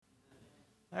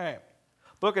All right.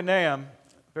 Book of Nahum,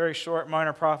 very short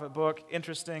minor prophet book.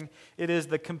 Interesting. It is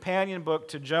the companion book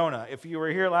to Jonah. If you were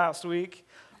here last week,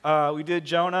 we did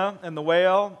Jonah and the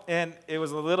whale, and it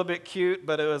was a little bit cute,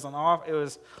 but it was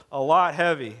a lot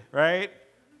heavy, right?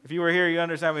 If you were here, you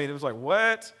understand me. It was like,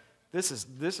 what? This is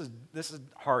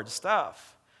hard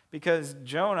stuff. Because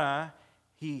Jonah,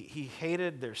 he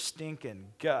hated their stinking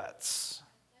guts.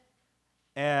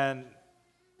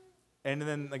 And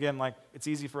then again, like, it's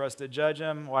easy for us to judge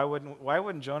him. Why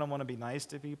wouldn't Jonah want to be nice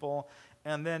to people?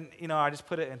 And then, I just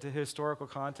put it into historical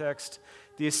context.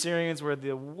 The Assyrians were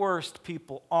the worst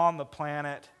people on the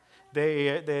planet. They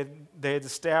had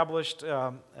established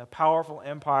a powerful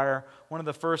empire, one of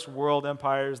the first world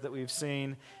empires that we've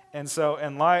seen. And so,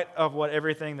 in light of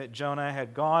everything that Jonah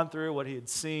had gone through, what he had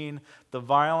seen, the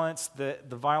violence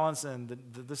and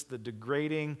the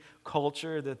degrading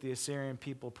culture that the Assyrian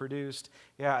people produced,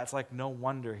 it's like no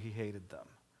wonder he hated them.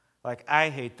 Like, I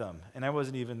hate them, and I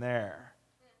wasn't even there.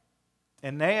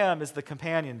 And Nahum is the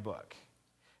companion book.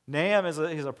 Nahum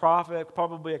he's a prophet,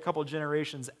 probably a couple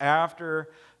generations after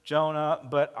Jonah,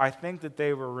 but I think that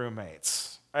they were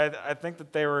roommates. I think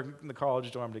that they were in the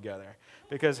college dorm together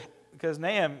because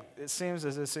Nahum, it seems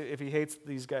as if he hates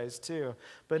these guys too.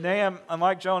 But Nahum,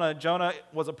 unlike Jonah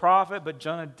was a prophet, but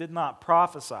Jonah did not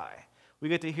prophesy. We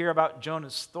get to hear about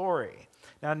Jonah's story.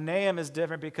 Now, Nahum is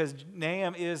different because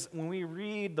Nahum is, when we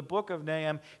read the book of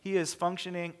Nahum, he is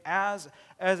functioning as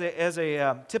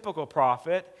a typical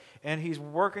prophet, and he's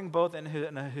working both in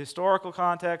a historical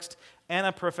context and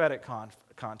a prophetic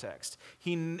context.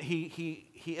 He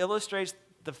illustrates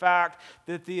the fact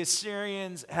that the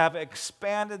Assyrians have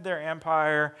expanded their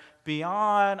empire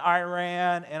beyond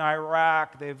Iran and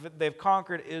Iraq. They've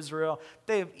conquered Israel.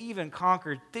 They've even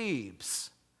conquered Thebes.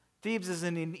 Thebes is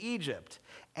in Egypt.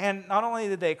 And not only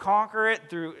did they conquer it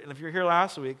through, if you're here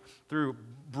last week, through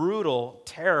brutal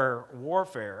terror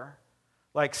warfare,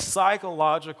 like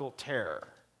psychological terror.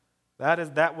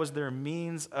 That was their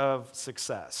means of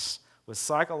success, was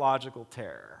psychological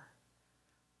terror.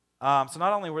 So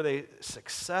not only were they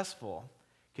successful,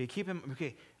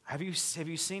 have you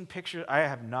seen pictures? I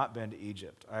have not been to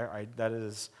Egypt.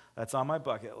 That's on my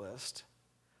bucket list.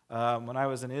 When I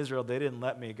was in Israel, they didn't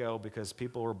let me go because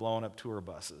people were blowing up tour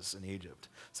buses in Egypt.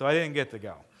 So I didn't get to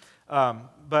go.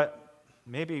 But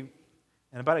maybe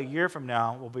in about a year from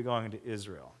now, we'll be going to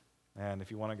Israel. And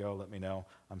if you want to go, let me know.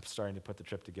 I'm starting to put the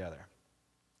trip together.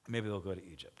 Maybe we'll go to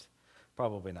Egypt.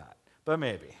 Probably not, but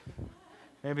maybe.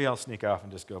 Maybe I'll sneak off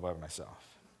and just go by myself.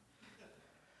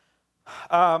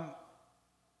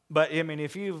 But I mean,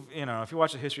 if you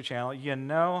watch the History Channel, you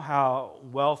know how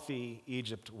wealthy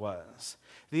Egypt was.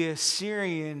 The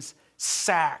Assyrians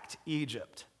sacked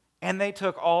Egypt, and they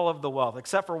took all of the wealth,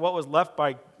 except for what was left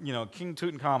by King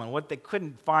Tutankhamun, what they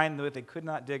couldn't find, what they could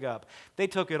not dig up. They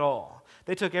took it all.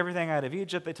 They took everything out of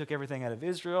Egypt. They took everything out of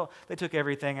Israel. They took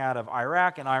everything out of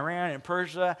Iraq and Iran and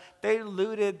Persia. They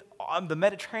looted on the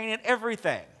Mediterranean,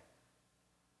 everything.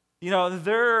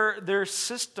 Their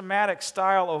systematic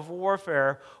style of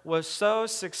warfare was so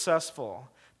successful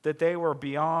that they were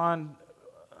beyond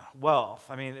wealth.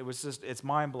 I mean, it's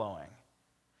mind-blowing.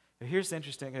 Here's the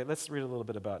interesting, let's read a little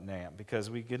bit about Nahum, because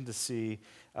we get to see,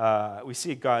 we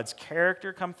see God's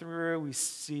character come through. We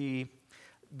see,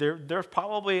 there's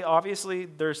probably, obviously,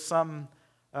 there's some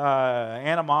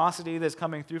animosity that's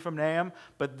coming through from Nahum,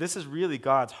 but this is really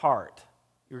God's heart.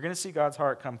 You're going to see God's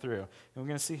heart come through, and we're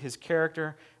going to see his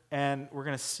character. And we're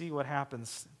going to see what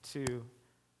happens to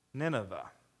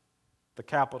Nineveh, the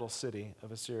capital city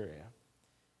of Assyria.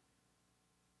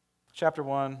 Chapter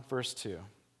 1, verse 2.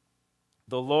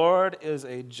 The Lord is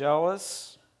a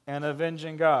jealous and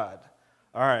avenging God.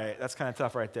 All right, that's kind of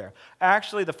tough right there.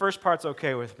 Actually, the first part's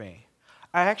okay with me.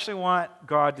 I actually want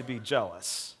God to be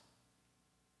jealous.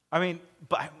 I mean,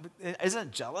 but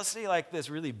isn't jealousy like this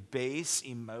really base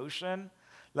emotion?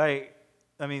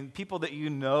 People that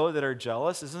that are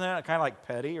jealous, isn't that kind of like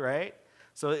petty, right?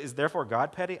 So is therefore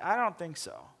God petty? I don't think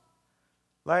so.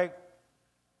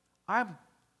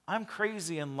 I'm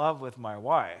crazy in love with my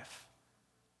wife,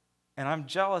 and I'm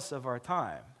jealous of our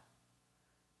time.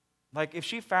 If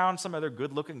she found some other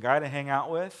good-looking guy to hang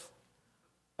out with,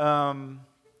 I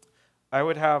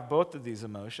would have both of these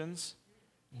emotions,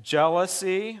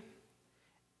 jealousy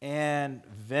and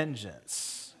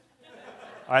vengeance,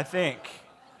 I think.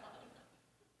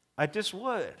 I just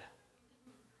would.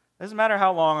 Doesn't matter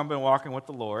how long I've been walking with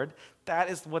the Lord. That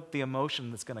is what the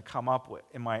emotion that's going to come up with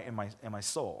in my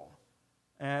soul.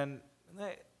 And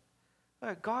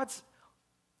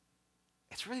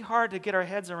it's really hard to get our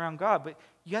heads around God, but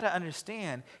you got to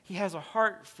understand, he has a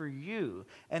heart for you,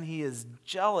 and he is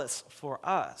jealous for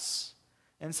us.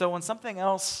 And so when something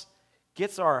else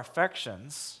gets our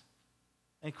affections,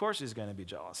 of course he's going to be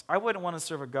jealous. I wouldn't want to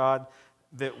serve a God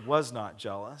that was not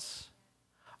jealous.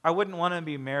 I wouldn't want to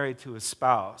be married to a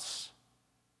spouse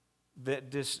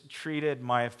that just treated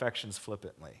my affections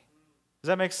flippantly. Does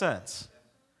that make sense?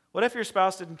 What if your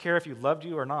spouse didn't care if you loved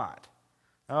you or not?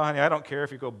 Oh, honey, I don't care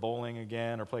if you go bowling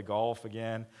again or play golf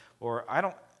again, or I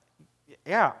don't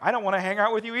want to hang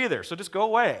out with you either, so just go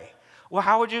away. Well,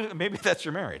 how would you, maybe that's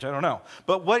your marriage, I don't know.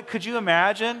 But what could you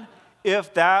imagine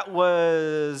if that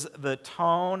was the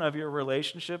tone of your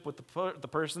relationship with the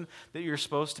person that you're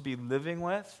supposed to be living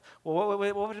with? Well,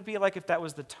 what would it be like if that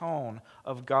was the tone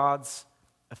of God's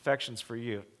affections for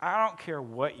you? I don't care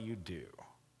what you do.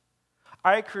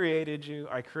 I created you.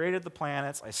 I created the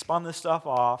planets. I spun this stuff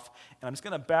off, and I'm just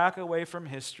going to back away from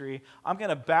history. I'm going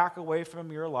to back away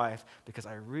from your life because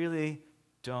I really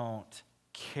don't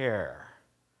care.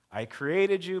 I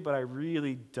created you, but I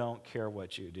really don't care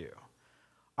what you do.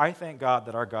 I thank God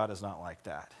that our God is not like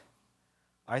that.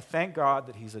 I thank God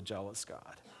that he's a jealous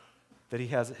God, that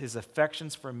his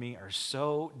affections for me are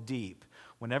so deep.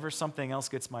 Whenever something else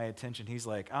gets my attention, he's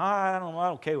like, I'm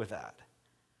not okay with that.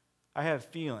 I have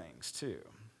feelings too.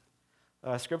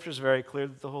 Scripture is very clear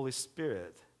that the Holy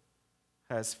Spirit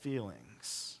has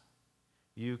feelings.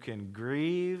 You can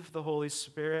grieve the Holy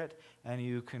Spirit and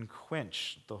you can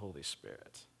quench the Holy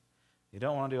Spirit. You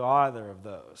don't want to do either of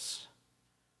those.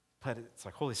 But it's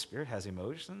like, Holy Spirit has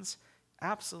emotions?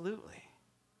 Absolutely.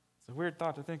 It's a weird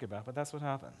thought to think about, but that's what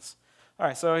happens. All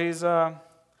right, so the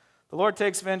Lord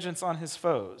takes vengeance on his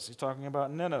foes. He's talking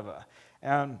about Nineveh.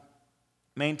 And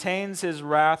maintains his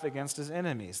wrath against his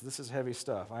enemies. This is heavy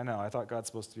stuff. I know. I thought God's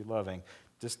supposed to be loving.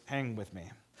 Just hang with me.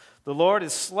 The Lord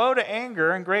is slow to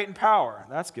anger and great in power.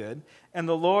 That's good. And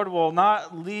the Lord will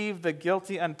not leave the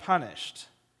guilty unpunished.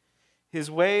 His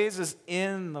ways is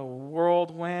in the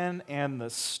whirlwind and the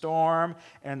storm,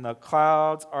 and the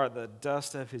clouds are the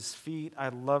dust of his feet. I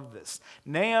love this.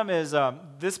 Nahum is,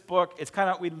 this book, it's kind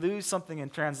of, we lose something in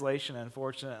translation,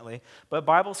 unfortunately, but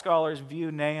Bible scholars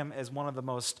view Nahum as one of the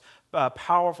most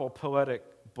powerful poetic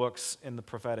books in the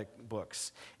prophetic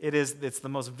books. It's the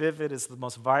most vivid, it's the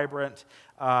most vibrant,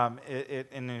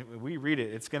 and we read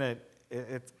it,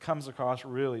 it comes across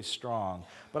really strong.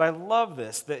 But I love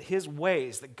this, that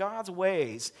that God's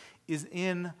ways is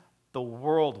in the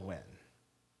whirlwind.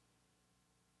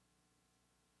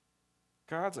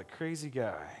 God's a crazy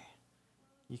guy.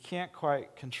 You can't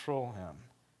quite control him.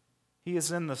 He is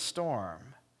in the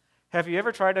storm. Have you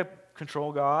ever tried to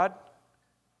control God?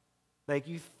 Like,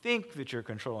 you think that you're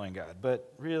controlling God,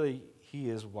 but really, he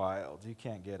is wild. You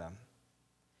can't get him.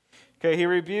 Okay, he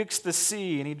rebukes the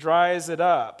sea and he dries it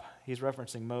up. He's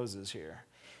referencing Moses here.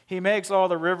 He makes all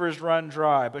the rivers run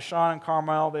dry. Bashan and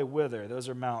Carmel, they wither. Those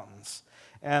are mountains.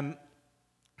 And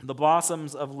the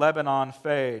blossoms of Lebanon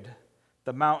fade.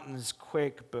 The mountains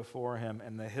quake before him,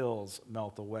 and the hills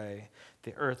melt away.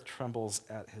 The earth trembles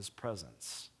at his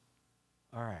presence.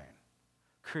 All right.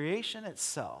 Creation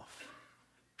itself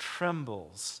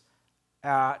trembles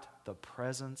at the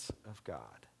presence of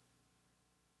God.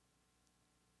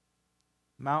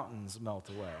 Mountains melt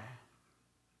away.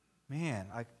 Man,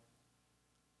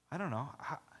 I don't know.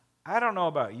 I don't know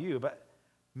about you, but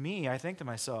me, I think to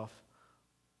myself,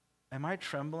 am I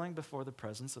trembling before the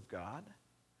presence of God?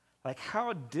 Like,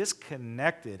 how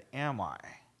disconnected am I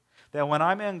that when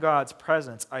I'm in God's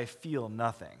presence, I feel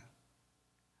nothing?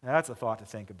 Now, that's a thought to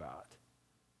think about.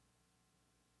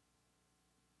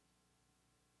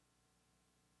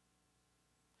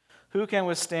 Who can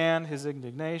withstand his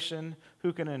indignation?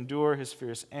 Who can endure his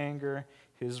fierce anger?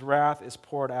 His wrath is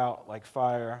poured out like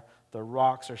fire. The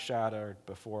rocks are shattered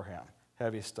before him.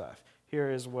 Heavy stuff.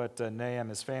 Here is what Nahum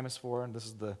is famous for, and this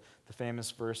is the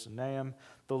famous verse in Nahum.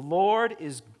 The Lord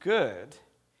is good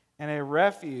and a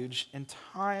refuge in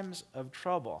times of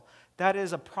trouble. That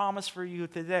is a promise for you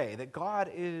today, that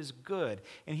God is good.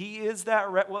 And he is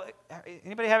that. Well,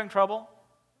 anybody having trouble?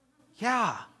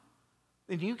 Yeah.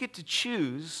 And you get to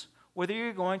choose whether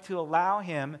you're going to allow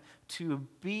him to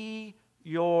be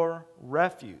your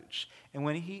refuge. And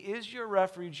when he is your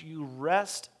refuge, you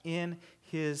rest in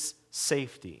his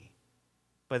safety.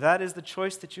 But that is the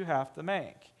choice that you have to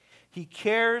make. He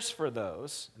cares for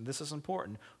those, and this is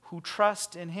important, who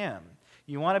trust in him.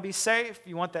 You want to be safe,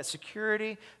 you want that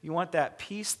security, you want that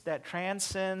peace that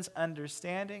transcends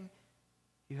understanding,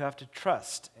 you have to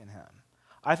trust in him.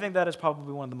 I think that is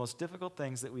probably one of the most difficult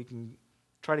things that we can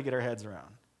try to get our heads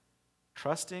around.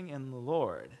 Trusting in the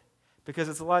Lord. Because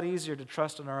it's a lot easier to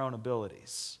trust in our own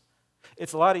abilities.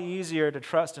 It's a lot easier to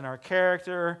trust in our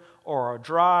character or our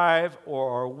drive or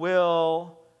our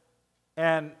will.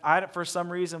 And for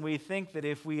some reason we think that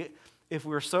if we if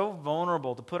we're so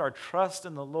vulnerable to put our trust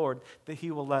in the Lord that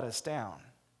he will let us down.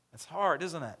 It's hard,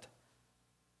 isn't it?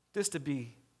 Just to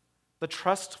be the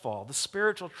trust fall, the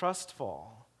spiritual trust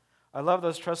fall. I love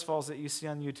those trust falls that you see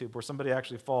on YouTube where somebody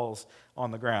actually falls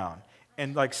on the ground.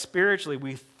 And like spiritually,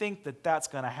 we think that that's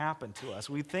going to happen to us.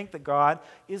 We think that God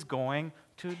is going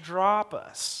to drop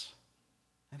us.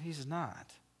 And he's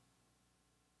not.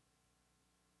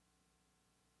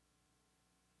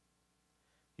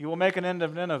 He will make an end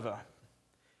of Nineveh.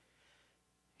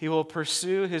 He will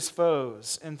pursue his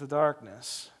foes into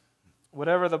darkness.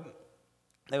 Whatever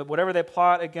they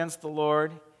plot against the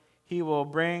Lord, he will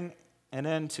bring an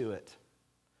end to it.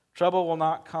 Trouble will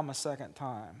not come a second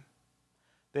time.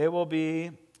 They will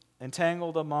be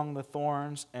entangled among the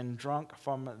thorns and drunk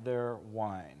from their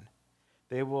wine.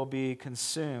 They will be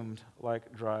consumed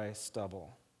like dry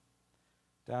stubble.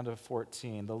 Down to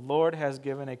 14. The Lord has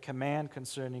given a command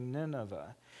concerning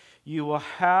Nineveh. You will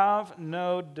have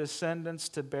no descendants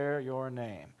to bear your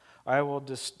name. I will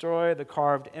destroy the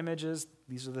carved images.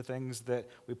 These are the things that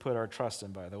we put our trust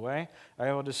in, by the way.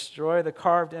 I will destroy the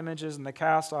carved images and the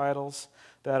cast idols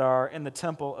that are in the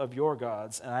temple of your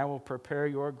gods, and I will prepare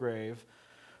your grave,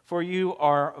 for you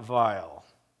are vile.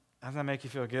 Doesn't that make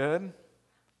you feel good?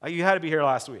 You had to be here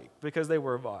last week because they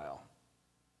were vile.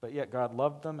 But yet God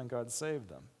loved them and God saved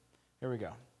them. Here we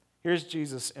go. Here's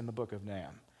Jesus in the book of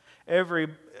Nahum. Every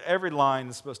line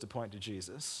is supposed to point to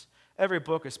Jesus. Every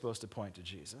book is supposed to point to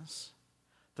Jesus.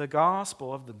 The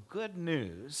gospel of the good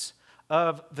news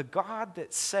of the God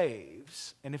that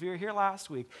saves, and if you were here last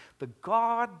week, the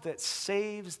God that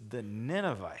saves the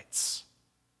Ninevites,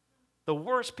 the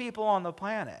worst people on the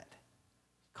planet,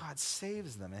 God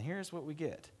saves them. And here's what we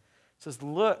get. It says,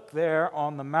 look there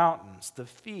on the mountains, the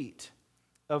feet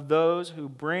of those who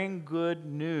bring good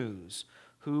news,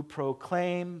 who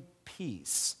proclaim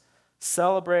peace.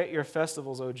 Celebrate your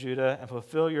festivals, O Judah, and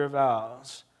fulfill your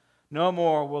vows. No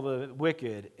more will the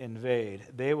wicked invade.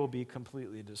 They will be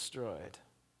completely destroyed.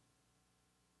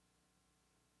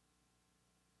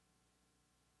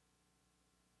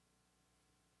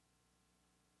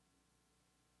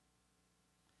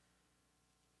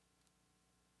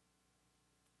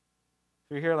 If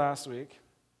you were here last week,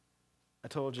 I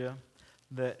told you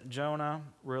that Jonah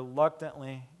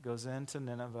reluctantly goes into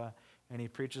Nineveh and he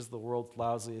preaches the world's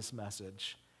lousiest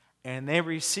message. And they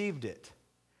received it.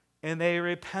 And they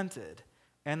repented.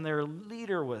 And their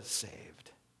leader was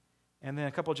saved. And then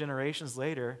a couple generations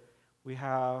later, we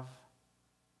have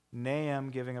Nahum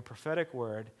giving a prophetic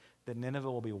word that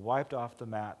Nineveh will be wiped off the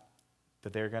map,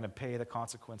 that they're going to pay the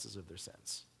consequences of their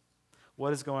sins.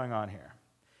 What is going on here?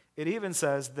 It even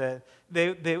says that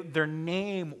their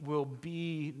name will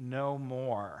be no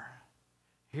more.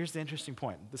 Here's the interesting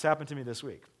point. This happened to me this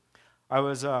week. I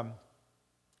went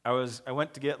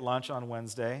to get lunch on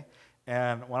Wednesday,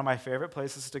 and one of my favorite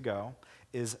places to go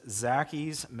is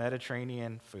Zacky's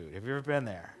Mediterranean Food. Have you ever been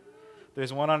there?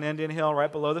 There's one on Indian Hill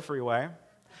right below the freeway.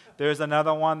 There's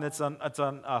another one that's on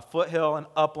Foothill and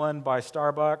Upland by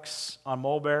Starbucks on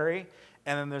Mulberry.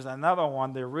 And then there's another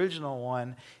one, the original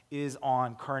one, is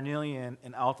on Carnelian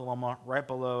in Alta Loma right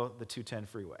below the 210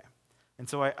 freeway. And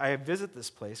so I visit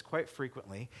this place quite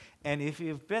frequently, and if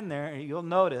you've been there, you'll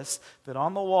notice that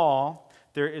on the wall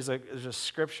there's a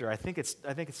scripture. I think it's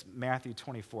Matthew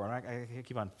 24. I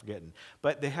keep on forgetting,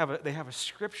 but they have a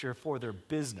scripture for their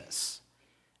business,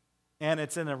 and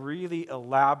it's in a really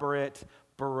elaborate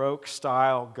Baroque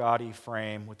style, gaudy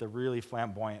frame with a really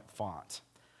flamboyant font.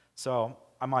 So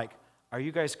I'm like, "Are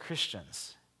you guys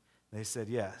Christians?" They said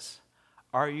yes.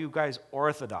 "Are you guys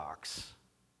Orthodox?"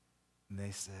 And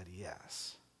they said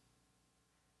yes.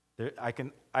 I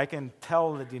can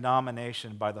tell the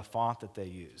denomination by the font that they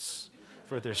use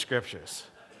for their scriptures.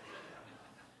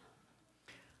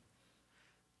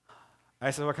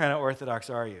 I said, "What kind of Orthodox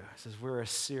are you?" He says, "We're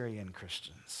Assyrian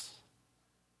Christians."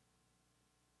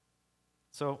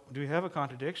 So do we have a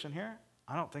contradiction here?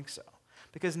 I don't think so.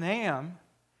 Because Nahum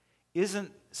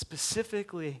isn't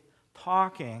specifically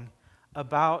talking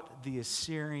about the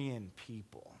Assyrian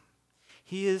people.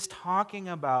 He is talking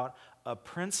about a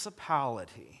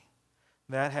principality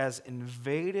that has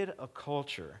invaded a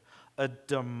culture, a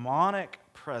demonic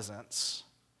presence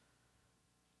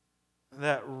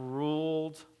that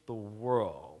ruled the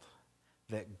world,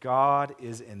 that God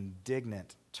is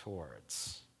indignant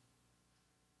towards.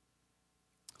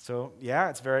 So, yeah,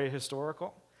 it's very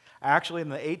historical. Actually, in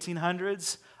the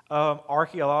 1800s,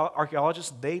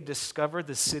 archaeologists, they discovered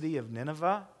the city of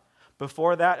Nineveh.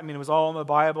 Before that, it was all in the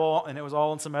Bible, and it was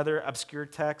all in some other obscure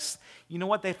texts. You know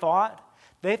what they thought?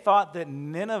 They thought that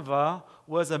Nineveh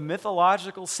was a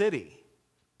mythological city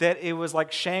that it was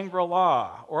like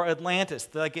Shangri-La or Atlantis,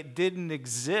 like it didn't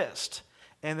exist.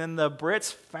 And then the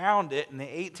Brits found it in the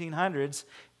 1800s,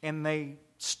 and they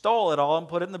stole it all and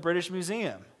put it in the British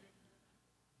Museum.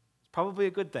 It's probably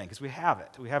a good thing, because we have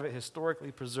it. We have it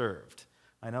historically preserved.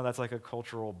 I know that's like a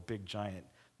cultural big giant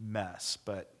mess,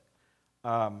 but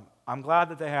I'm glad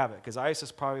that they have it, because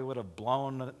ISIS probably would have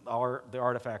blown the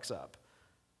artifacts up.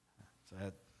 So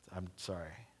I'm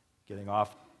sorry, getting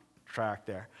off track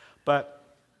there. But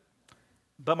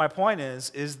my point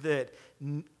is that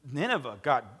Nineveh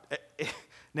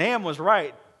Nahum was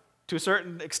right to a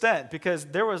certain extent, because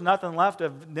there was nothing left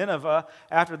of Nineveh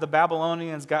after the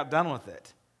Babylonians got done with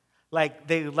it. Like,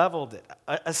 they leveled it.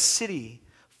 A city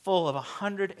full of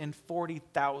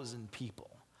 140,000 people.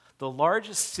 The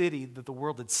largest city that the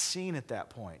world had seen at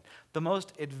that point. The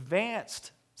most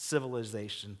advanced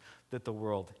civilization that the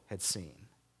world had seen.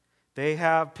 They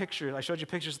have pictures, I showed you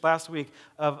pictures last week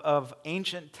of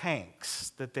ancient tanks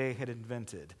that they had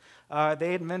invented.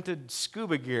 They invented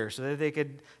scuba gear so that they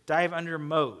could dive under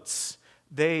moats.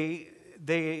 They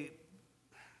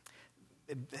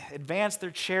advanced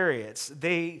their chariots.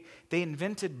 They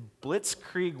invented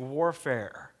blitzkrieg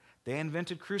warfare. They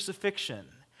invented crucifixion.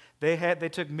 They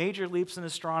took major leaps in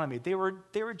astronomy. They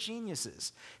were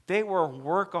geniuses. They were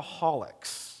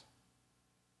workaholics.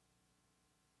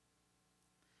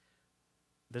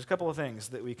 There's a couple of things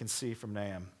that we can see from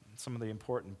Nahum, some of the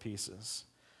important pieces.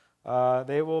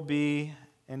 They will be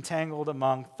entangled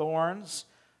among thorns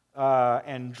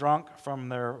and drunk from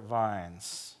their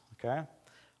vines. Okay?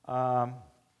 I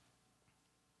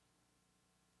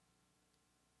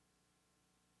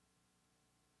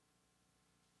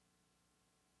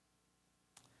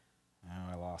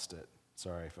lost it.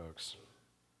 Sorry, folks.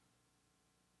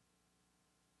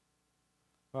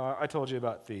 I told you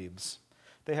about Thebes.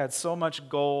 They had so much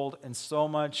gold and so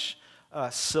much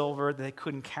silver that they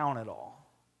couldn't count it all.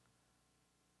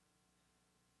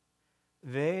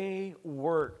 They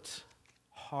worked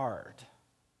hard.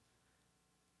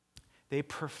 They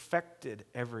perfected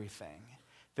everything.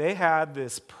 They had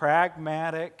this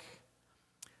pragmatic,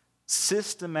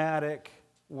 systematic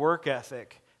work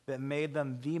ethic that made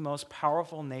them the most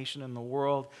powerful nation in the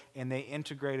world, and they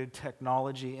integrated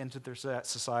technology into their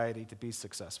society to be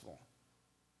successful.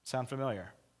 Sound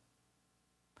familiar?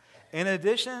 In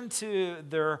addition to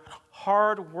their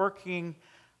hard-working,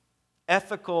 I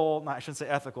shouldn't say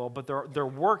ethical, but their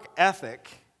work ethic,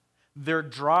 their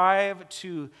drive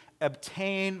to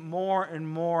obtain more and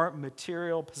more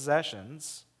material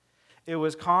possessions, it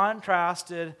was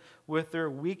contrasted with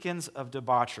their weekends of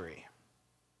debauchery.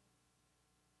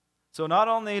 So not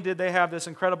only did they have this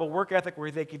incredible work ethic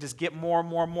where they could just get more,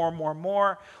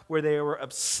 where they were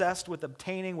obsessed with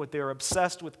obtaining, what they were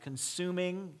obsessed with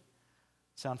consuming.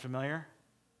 Sound familiar?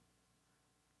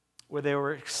 Where they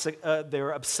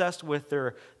were obsessed with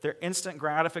their instant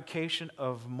gratification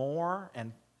of more,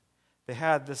 and they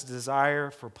had this desire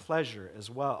for pleasure as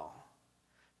well.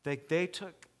 They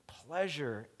took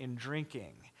pleasure in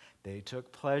drinking. They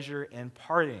took pleasure in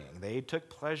partying. They took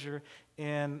pleasure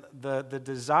in the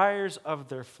desires of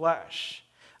their flesh.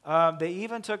 They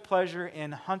even took pleasure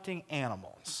in hunting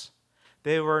animals.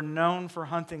 They were known for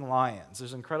hunting lions.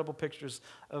 There's incredible pictures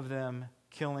of them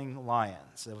killing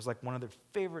lions. It was like one of their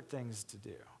favorite things to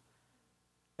do.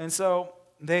 And so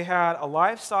they had a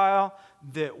lifestyle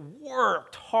that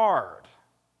worked hard,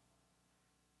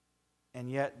 and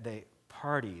yet they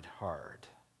partied hard.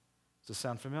 Does this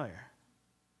sound familiar?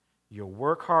 You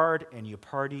work hard and you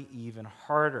party even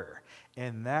harder.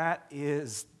 And that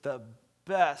is the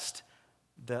best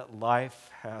that life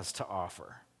has to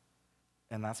offer.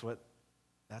 And that's what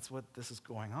this is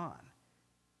going on.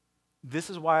 This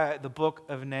is why the book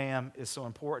of Nahum is so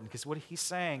important, because what he's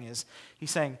saying is,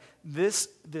 this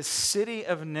city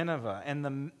of Nineveh,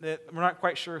 and we're not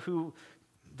quite sure who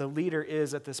the leader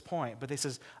is at this point, but he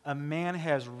says,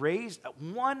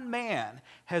 one man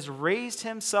has raised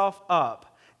himself up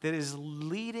that is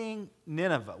leading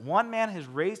Nineveh. One man has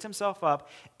raised himself up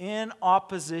in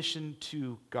opposition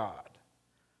to God.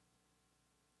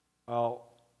 Well,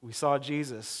 we saw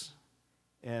Jesus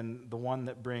and the one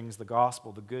that brings the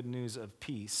gospel, the good news of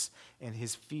peace, and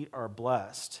his feet are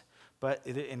blessed. But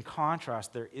in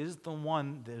contrast, there is the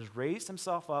one that has raised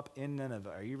himself up in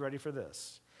Nineveh. Are you ready for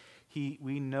this?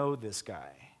 We know this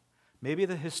guy. Maybe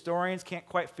the historians can't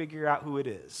quite figure out who it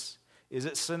is. Is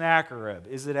it Sennacherib?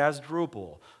 Is it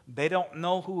Asdrubal? They don't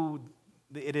know who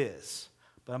it is.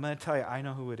 But I'm going to tell you, I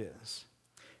know who it is.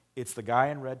 It's the guy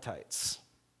in red tights.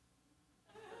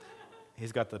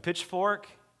 He's got the pitchfork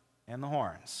and the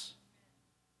horns.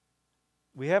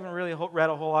 We haven't really read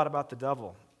a whole lot about the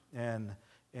devil in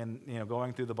in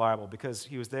going through the Bible, because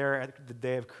he was there at the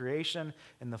day of creation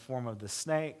in the form of the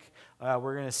snake.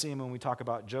 We're going to see him when we talk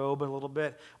about Job a little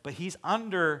bit, but he is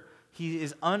under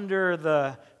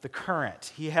the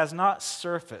current. He has not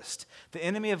surfaced. The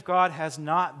enemy of God has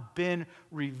not been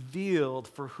revealed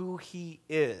for who he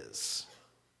is.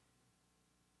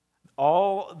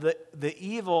 All the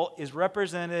evil is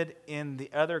represented in the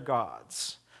other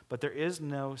gods, but there is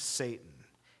no Satan.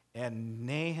 And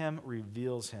Nahum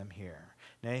reveals him here.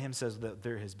 Nahum says that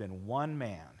there has been one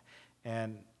man,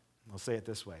 and we'll say it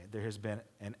this way: there has been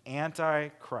an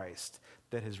antichrist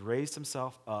that has raised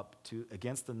himself up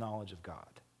against the knowledge of God.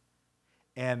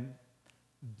 And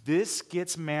this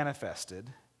gets manifested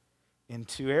in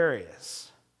two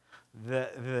areas.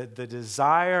 The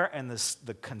desire and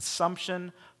the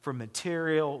consumption for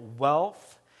material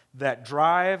wealth, that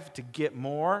drive to get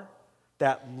more,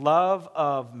 that love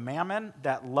of mammon,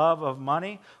 that love of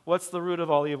money. What's the root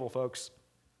of all evil, folks?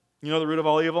 You know the root of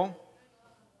all evil?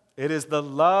 It is the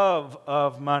love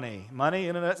of money. Money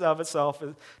in and of itself,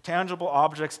 tangible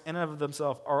objects in and of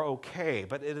themselves are okay,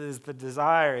 but it is the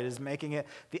desire, it is making it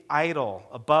the idol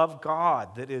above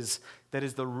God that is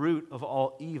the root of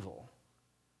all evil.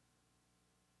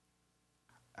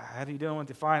 How are you doing with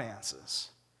the finances?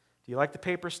 Do you like the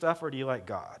paper stuff or do you like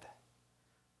God?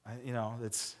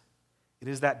 It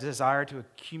is that desire to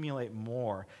accumulate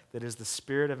more that is the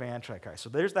spirit of Antichrist. So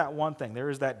there's that one thing.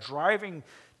 There is that driving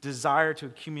desire to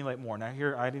accumulate more. Now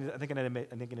here, I think I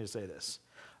need to say this.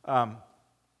 And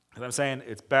I'm saying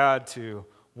it's bad to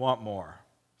want more,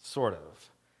 sort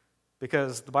of.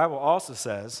 Because the Bible also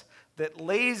says that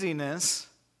laziness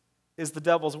is the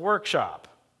devil's workshop.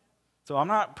 So I'm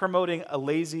not promoting a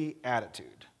lazy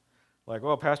attitude. Like,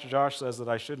 well, Pastor Josh says that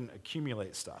I shouldn't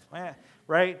accumulate stuff.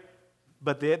 Right?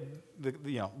 But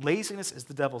laziness is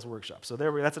the devil's workshop. So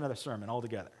that's another sermon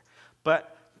altogether.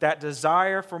 But that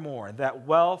desire for more, that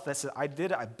wealth, that says, I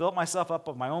built myself up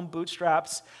with my own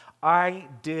bootstraps. I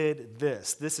did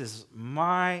this. This is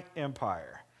my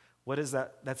empire. What is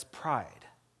that? That's pride.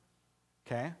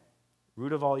 Okay?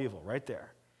 Root of all evil, right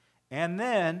there. And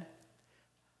then,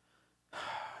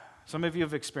 some of you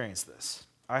have experienced this.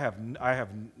 I have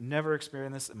never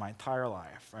experienced this in my entire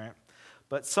life, right?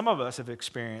 But some of us have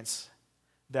experienced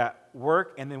that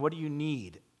work, and then what do you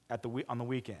need on the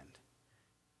weekend?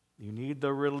 You need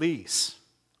the release.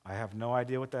 I have no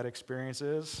idea what that experience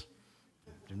is.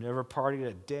 I've never partied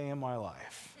a day in my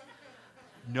life.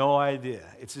 No idea.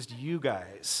 It's just you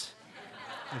guys.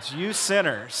 It's you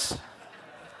sinners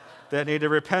that need to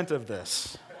repent of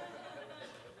this.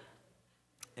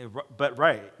 But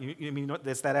right,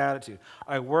 it's that attitude.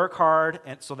 I work hard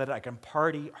so that I can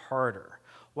party harder.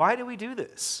 Why do we do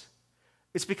this?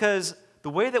 It's because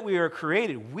the way that we are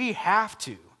created, we have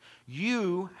to.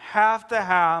 You have to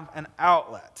have an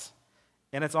outlet.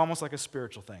 And it's almost like a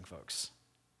spiritual thing, folks.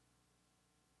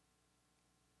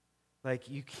 Like,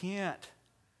 you can't.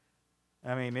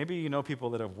 Maybe you know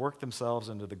people that have worked themselves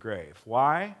into the grave.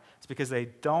 Why? It's because they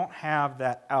don't have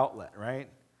that outlet, right?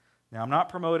 Now, I'm not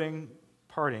promoting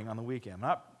partying on the weekend. I'm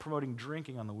not promoting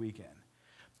drinking on the weekend.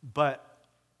 But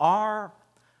our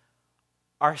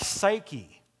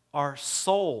psyche, our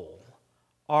soul,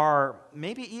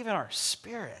 maybe even our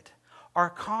spirit, our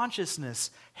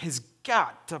consciousness has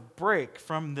got to break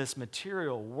from this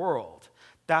material world.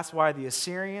 That's why the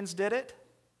Assyrians did it.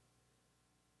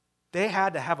 They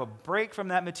had to have a break from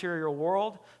that material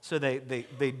world, so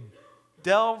they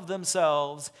delved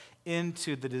themselves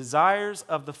into the desires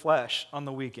of the flesh on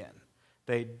the weekend.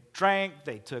 They drank,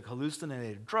 they took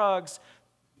hallucinated drugs,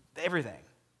 everything.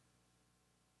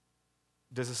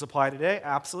 Does this apply today?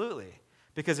 Absolutely.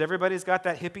 Because everybody's got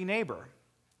that hippie neighbor,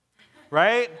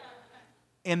 right?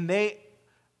 And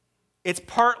it's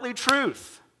partly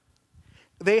truth.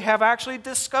 They have actually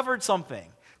discovered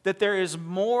something, that there is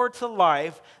more to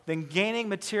life than gaining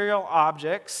material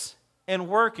objects and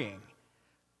working.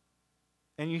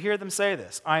 And you hear them say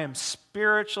this: I am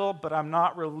spiritual, but I'm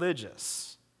not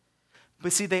religious.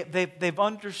 But see, they've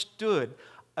understood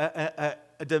a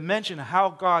dimension of how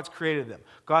God's created them.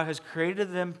 God has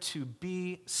created them to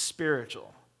be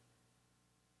spiritual.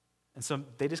 And so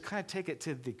they just kind of take it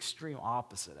to the extreme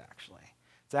opposite, actually.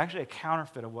 It's actually a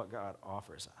counterfeit of what God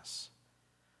offers us.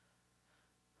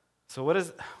 So what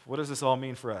does this all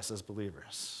mean for us as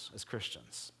believers, as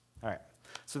Christians? All right.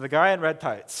 So the guy in red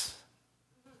tights,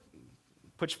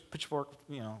 pitchfork,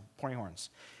 pointing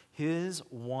horns. His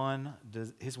one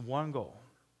goal,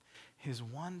 his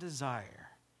one desire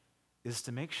is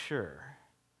to make sure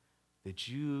that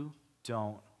you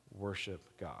don't worship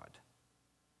God.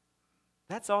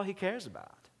 That's all he cares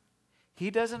about. He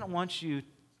doesn't want you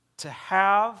to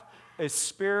have a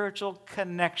spiritual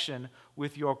connection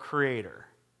with your Creator.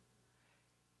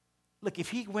 Look, if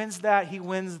he wins that, he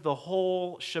wins the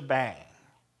whole shebang.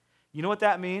 You know what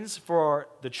that means for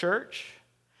the church?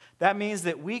 That means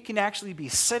that we can actually be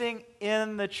sitting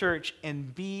in the church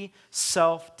and be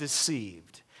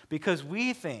self-deceived because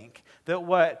we think that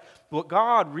what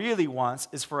God really wants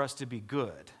is for us to be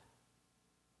good.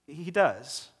 He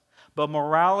does. But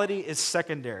morality is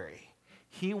secondary.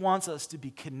 He wants us to be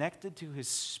connected to his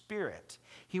Spirit.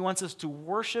 He wants us to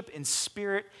worship in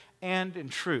spirit and in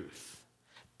truth.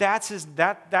 That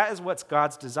is what's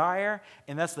God's desire,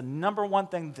 and that's the number one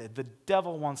thing that the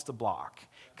devil wants to block,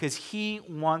 because he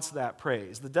wants that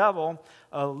praise. The devil,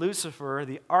 Lucifer,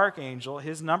 the archangel,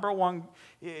 his number one,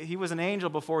 he was an angel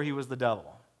before he was the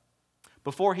devil.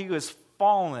 Before he was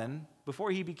fallen,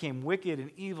 before he became wicked and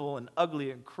evil and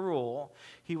ugly and cruel,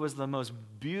 he was the most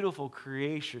beautiful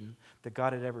creation that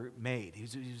God had ever made. He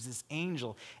was this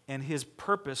angel, and his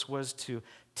purpose was to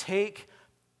take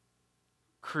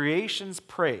creation's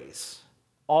praise.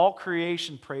 All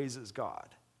creation praises God.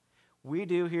 We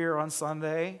do here on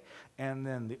Sunday, and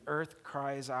then the earth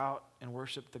cries out and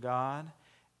worship the God,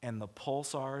 and the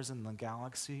pulsars in the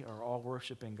galaxy are all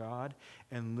worshiping God.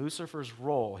 And Lucifer's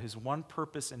role, his one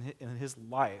purpose in his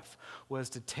life, was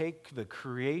to take the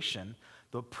creation,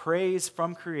 the praise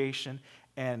from creation,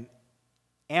 and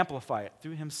amplify it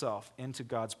through himself into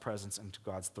God's presence, into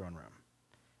God's throne room.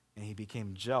 And he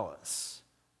became jealous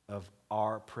of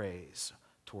our praise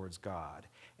towards God,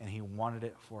 and he wanted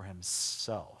it for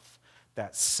himself,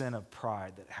 that sin of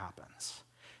pride that happens.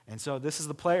 And so this is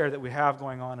the player that we have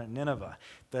going on in Nineveh.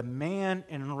 The man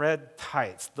in red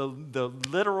tights, the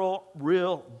literal,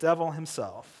 real devil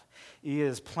himself, he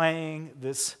is playing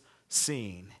this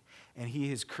scene, and he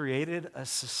has created a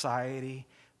society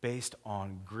based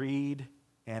on greed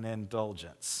and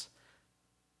indulgence.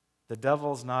 The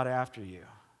devil's not after you.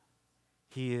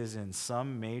 He is in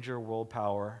some major world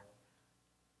power.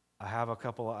 I have a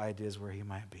couple of ideas where he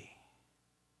might be.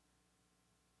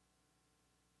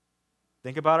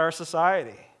 Think about our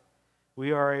society.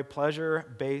 We are a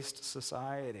pleasure-based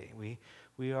society.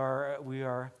 We're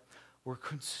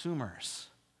consumers.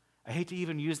 I hate to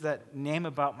even use that name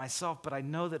about myself, but I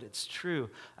know that it's true.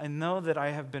 I know that I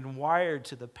have been wired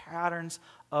to the patterns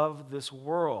of this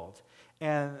world.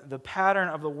 And the pattern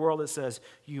of the world that says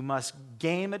you must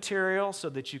gain material so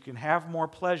that you can have more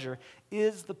pleasure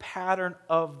is the pattern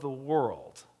of the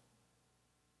world.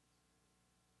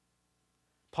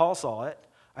 Paul saw it.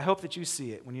 I hope that you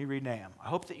see it when you read Nahum. I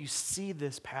hope that you see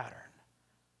this pattern.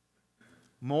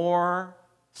 More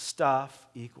stuff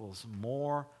equals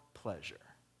more pleasure.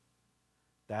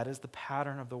 That is the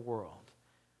pattern of the world.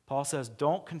 Paul says,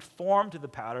 don't conform to the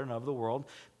pattern of the world.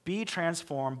 Be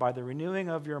transformed by the renewing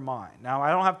of your mind. Now,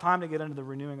 I don't have time to get into the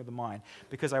renewing of the mind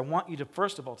because I want you to,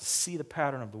 first of all, to see the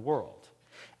pattern of the world.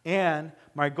 And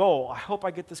my goal, I hope I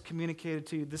get this communicated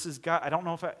to you. I don't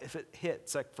know if it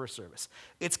hits like first service.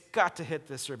 It's got to hit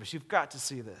this service. You've got to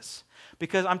see this.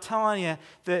 Because I'm telling you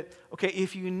that, okay,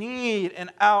 if you need an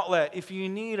outlet, if you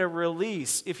need a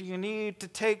release, if you need to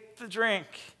take the drink,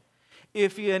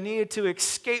 if you need to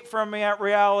escape from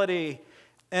reality,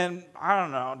 and I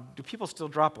don't know, do people still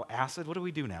drop acid? What do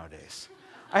we do nowadays?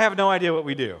 I have no idea what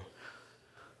we do.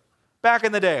 Back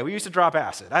in the day, we used to drop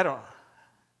acid. I don't know.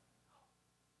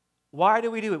 Why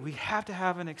do we do it? We have to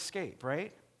have an escape,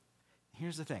 right?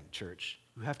 Here's the thing, church.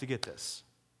 You have to get this.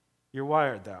 You're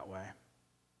wired that way.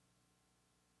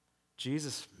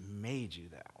 Jesus made you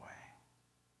that way.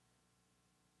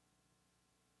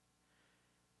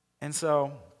 And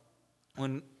so,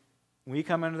 when we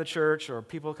come into the church or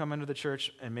people come into the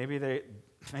church and maybe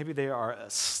they are a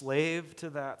slave to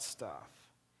that stuff.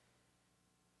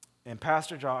 And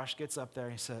Pastor Josh gets up there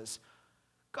and he says,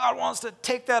 God wants to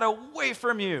take that away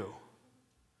from you.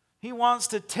 He wants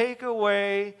to take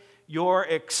away your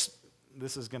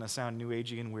this is going to sound new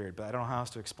agey and weird, but I don't know how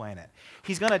else to explain it.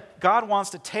 God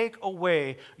wants to take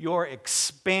away your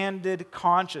expanded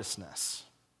consciousness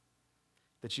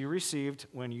that you received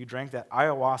when you drank that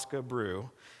ayahuasca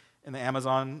brew in the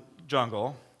Amazon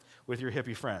jungle with your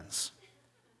hippie friends.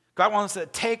 God wants to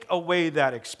take away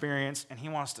that experience, and he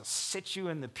wants to sit you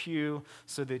in the pew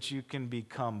so that you can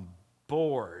become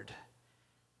bored.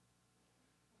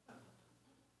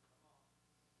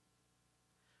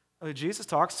 Jesus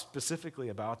talks specifically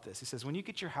about this. He says, when you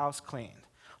get your house cleaned,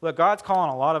 look, God's calling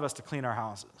a lot of us to clean our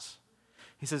houses.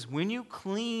 He says, when you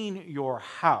clean your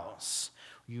house,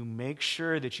 you make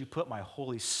sure that you put my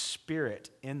Holy Spirit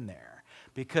in there,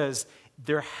 because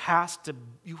there has to,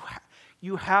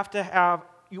 you have to have,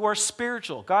 you are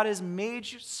spiritual. God has made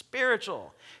you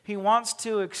spiritual. He wants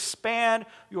to expand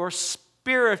your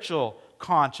spiritual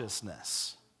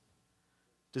consciousness.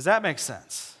 Does that make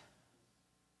sense?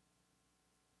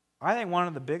 I think one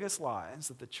of the biggest lies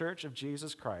that the Church of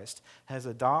Jesus Christ has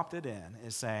adopted in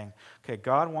is saying, okay,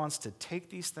 God wants to take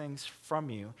these things from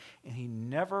you, and he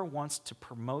never wants to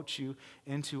promote you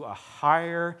into a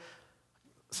higher,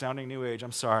 sounding new age,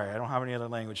 I'm sorry, I don't have any other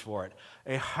language for it,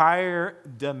 a higher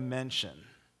dimension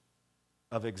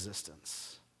of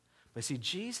existence. But see,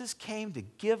 Jesus came to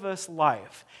give us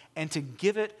life and to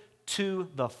give it to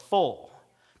the full.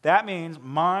 That means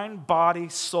mind, body,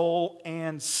 soul,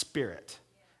 and spirit.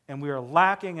 And we are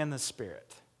lacking in the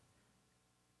spirit.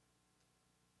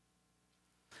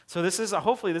 So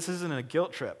hopefully this isn't a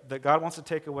guilt trip that God wants to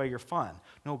take away your fun.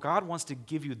 No, God wants to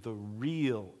give you the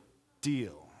real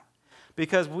deal.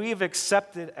 Because we've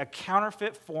accepted a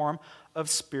counterfeit form of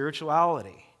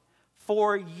spirituality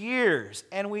for years,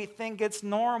 and we think it's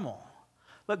normal.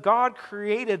 But God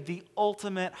created the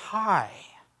ultimate high,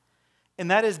 and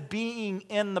that is being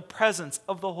in the presence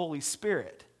of the Holy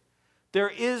Spirit. There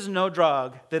is no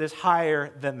drug that is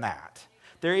higher than that.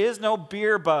 There is no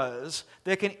beer buzz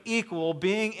that can equal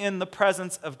being in the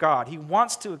presence of God. He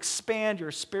wants to expand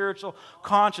your spiritual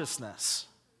consciousness.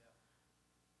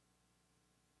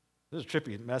 This is a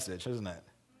trippy message, isn't it?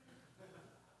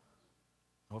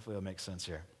 Hopefully it'll make sense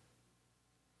here.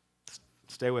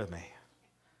 Stay with me.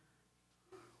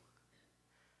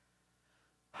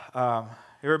 You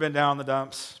ever been down in the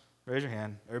dumps? Raise your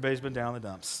hand. Everybody's been down in the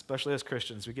dumps, especially as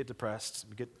Christians. We get depressed,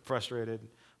 we get frustrated,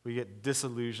 we get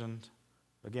disillusioned.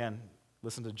 Again,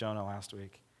 listen to Jonah last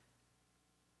week.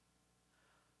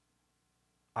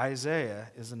 Isaiah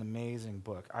is an amazing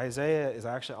book. Isaiah is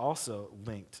actually also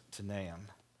linked to Nahum.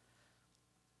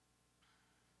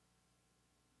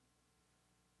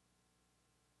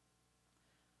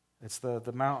 It's the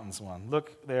mountains one.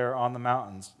 Look there on the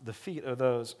mountains, the feet of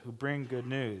those who bring good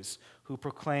news, who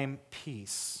proclaim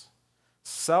peace.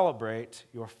 Celebrate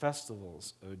your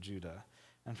festivals, O Judah,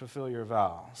 and fulfill your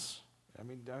vows. I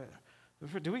mean,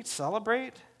 do we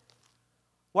celebrate?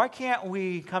 Why can't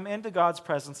we come into God's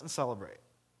presence and celebrate?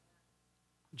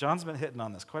 John's been hitting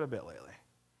on this quite a bit lately.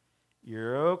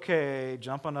 You're okay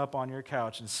jumping up on your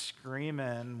couch and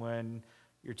screaming when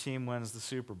your team wins the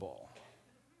Super Bowl.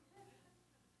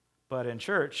 But in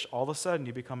church, all of a sudden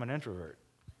you become an introvert.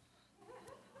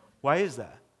 Why is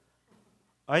that?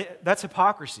 That's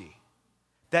hypocrisy.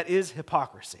 That is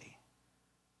hypocrisy.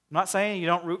 I'm not saying you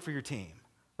don't root for your team.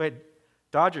 Wait,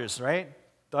 Dodgers, right?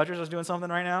 Dodgers is doing something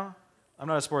right now? I'm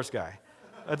not a sports guy.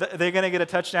 Are they going to get a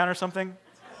touchdown or something?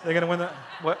 They're going to win the,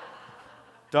 what?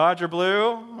 Dodger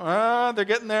blue? They're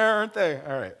getting there, aren't they?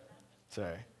 All right.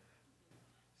 Sorry.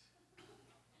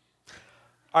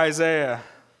 Isaiah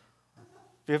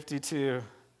 52.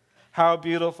 How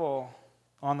beautiful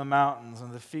on the mountains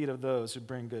and the feet of those who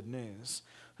bring good news,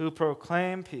 who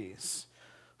proclaim peace,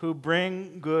 who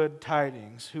bring good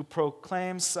tidings, who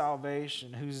proclaim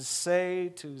salvation, who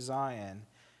say to Zion,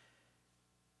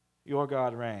 your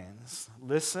God reigns.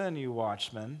 Listen, you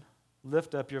watchmen,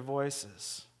 lift up your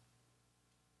voices.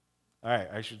 All right,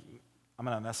 I'm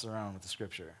going to mess around with the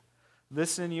scripture.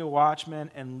 Listen, you watchmen,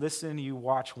 and listen, you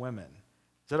watchwomen.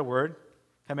 Is that a word?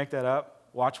 Can I make that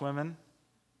up? Watchwomen?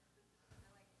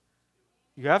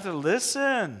 You have to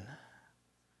listen.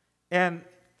 And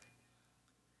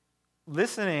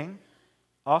listening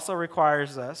also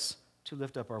requires us to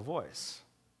lift up our voice.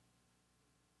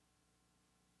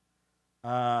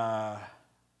 I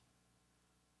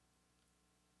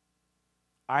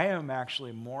am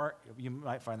actually more, you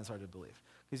might find this hard to believe,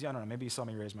 because I don't know, maybe you saw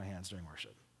me raise my hands during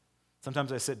worship.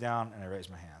 Sometimes I sit down and I raise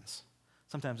my hands.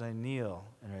 Sometimes I kneel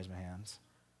and raise my hands.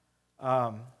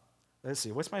 Let's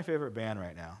see, what's my favorite band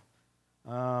right now?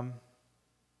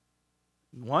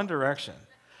 One Direction.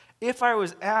 If I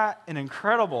was at an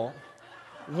incredible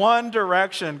One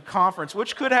Direction conference,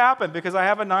 which could happen because I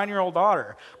have a 9-year-old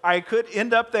daughter, I could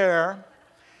end up there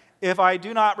if I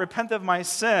do not repent of my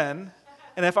sin,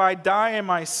 and if I die in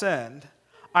my sin,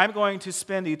 I'm going to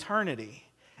spend eternity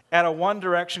at a One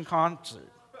Direction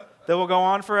concert that will go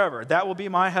on forever. That will be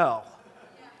my hell.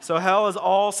 So hell is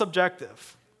all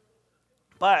subjective.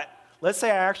 But let's say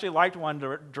I actually liked One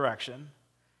Direction.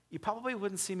 You probably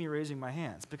wouldn't see me raising my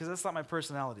hands because that's not my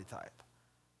personality type.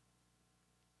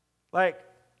 Like,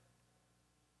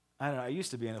 I don't know, I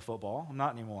used to be into football. I'm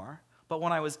not anymore. But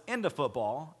when I was into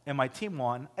football and my team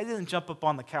won, I didn't jump up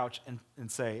on the couch and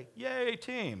say, yay,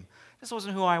 team. This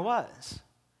wasn't who I was.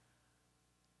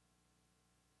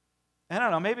 I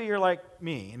don't know, maybe you're like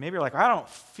me. And maybe you're like, I don't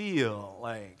feel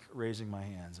like raising my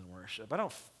hands in worship. I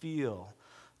don't feel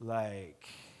like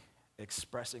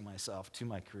expressing myself to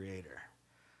my Creator.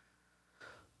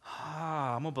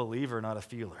 I'm a believer, not a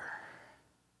feeler.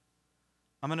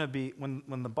 I'm going to be,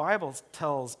 when the Bible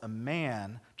tells a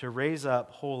man to raise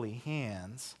up holy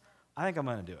hands, I think I'm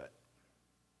going to do it,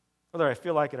 whether I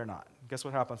feel like it or not. Guess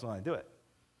what happens when I do it?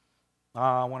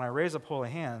 When I raise up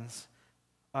holy hands,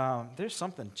 there's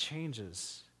something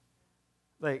changes.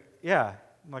 Like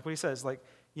what he says,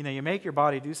 you make your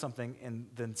body do something, and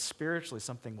then spiritually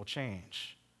something will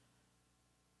change.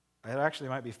 It actually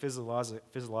might be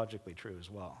physiologically true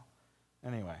as well.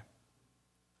 Anyway.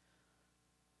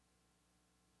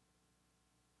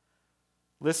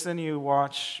 Listen, you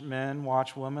watchmen,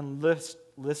 watchwomen,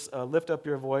 lift up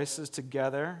your voices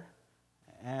together,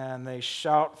 and they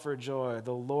shout for joy.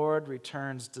 The Lord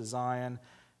returns to Zion.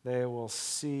 They will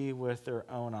see with their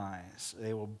own eyes.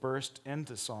 They will burst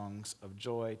into songs of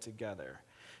joy together,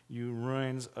 you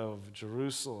ruins of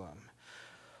Jerusalem.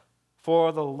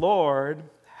 For the Lord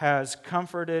has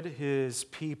comforted his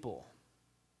people.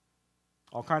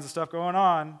 All kinds of stuff going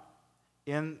on.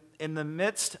 In the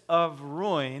midst of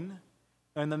ruin,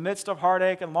 in the midst of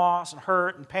heartache and loss and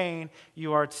hurt and pain,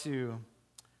 you are to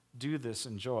do this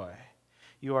in joy.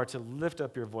 You are to lift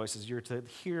up your voices. You're to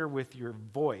hear with your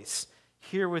voice.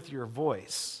 Hear with your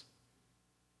voice.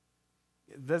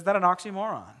 Is that an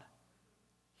oxymoron?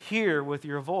 Hear with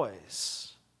your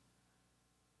voice.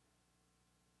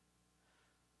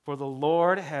 For the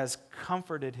Lord has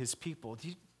comforted his people.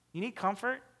 You need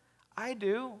comfort? I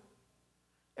do.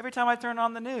 Every time I turn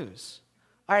on the news,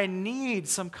 I need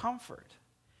some comfort.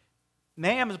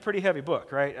 Nahum is a pretty heavy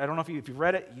book, right? I don't know if you've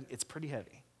read it. It's pretty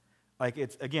heavy.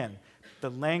 The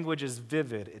language is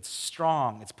vivid. It's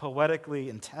strong. It's poetically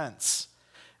intense.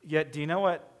 Yet, do you know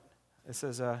what it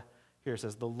says? Here it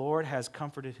says, the Lord has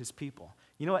comforted his people.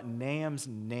 You know what Nahum's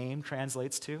name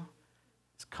translates to?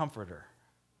 It's comforter.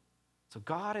 So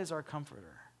God is our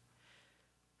comforter.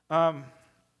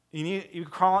 You're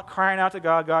crying out to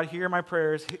God, God, hear my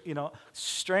prayers.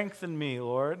 Strengthen me,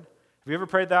 Lord. Have you ever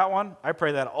prayed that one? I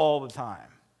pray that all the time.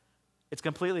 It's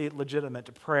completely legitimate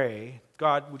to pray,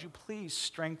 God, would you please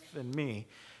strengthen me?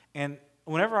 And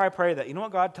whenever I pray that, you know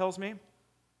what God tells me?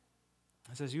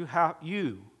 It says, you have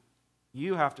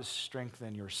to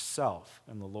strengthen yourself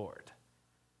in the Lord.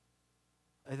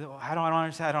 I don't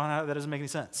understand. That doesn't make any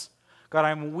sense. God,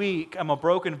 I'm weak. I'm a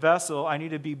broken vessel. I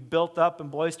need to be built up and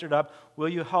bolstered up. Will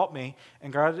you help me?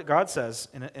 And God says,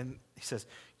 and he says,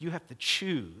 you have to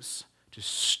choose to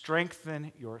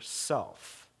strengthen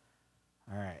yourself.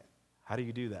 All right. How do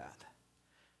you do that?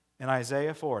 In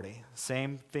Isaiah 40,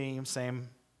 same theme,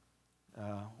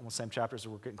 almost same chapters,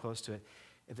 we're getting close to it.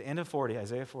 At the end of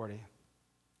Isaiah 40, it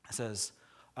says,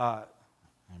 let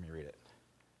me read it,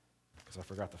 because I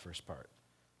forgot the first part.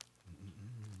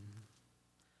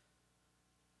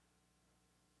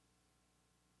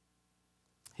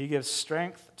 He gives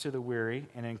strength to the weary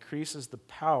and increases the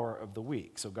power of the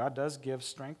weak. So God does give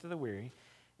strength to the weary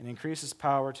and increases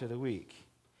power to the weak.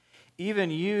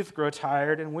 Even youth grow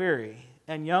tired and weary,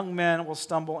 and young men will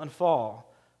stumble and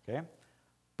fall. Okay?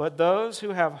 But those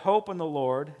who have hope in the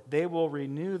Lord, they will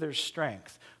renew their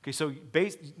strength. Okay, so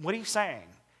what he's saying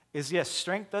is, yes,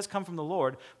 strength does come from the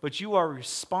Lord, but you are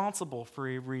responsible for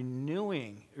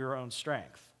renewing your own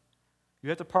strength. You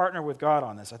have to partner with God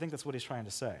on this. I think that's what he's trying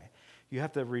to say. You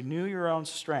have to renew your own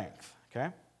strength,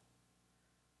 okay?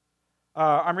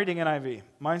 I'm reading NIV.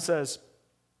 Mine says,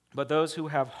 but those who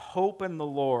have hope in the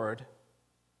Lord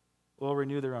will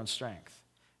renew their own strength.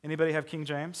 Anybody have King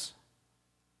James?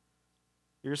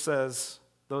 Yours says,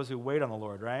 those who wait on the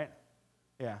Lord, right?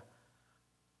 Yeah.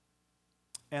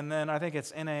 And then I think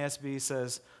it's NASB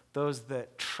says, those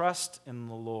that trust in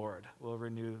the Lord will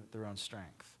renew their own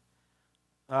strength.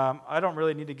 I don't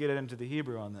really need to get into the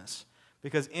Hebrew on this,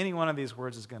 because any one of these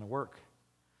words is going to work.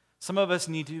 Some of us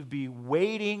need to be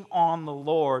waiting on the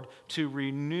Lord to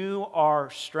renew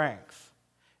our strength.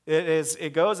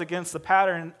 It goes against the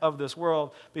pattern of this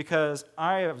world, because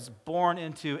I was born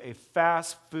into a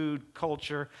fast food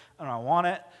culture, and I want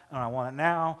it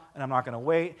now, and I'm not going to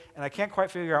wait, and I can't quite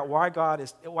figure out why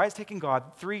it's taking God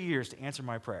 3 years to answer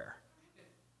my prayer.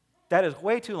 That is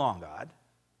way too long, God.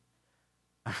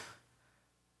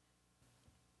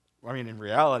 In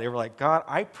reality, we're like, God,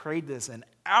 I prayed this an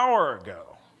hour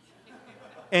ago,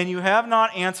 and you have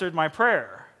not answered my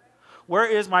prayer. Where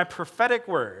is my prophetic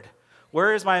word?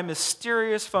 Where is my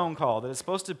mysterious phone call that is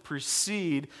supposed to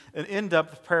precede an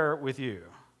in-depth prayer with you?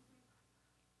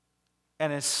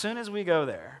 And as soon as we go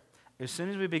there, as soon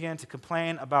as we begin to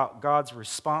complain about God's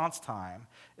response time,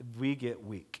 we get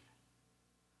weak.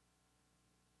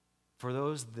 For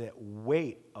those that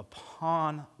wait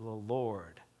upon the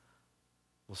Lord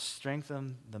will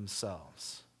strengthen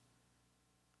themselves.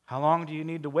 How long do you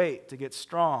need to wait to get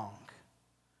strong?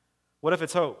 What if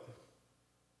it's hope?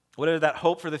 What if that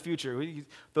hope for the future?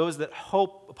 Those that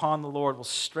hope upon the Lord will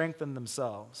strengthen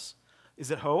themselves. Is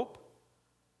it hope?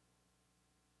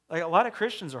 Like, a lot of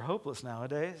Christians are hopeless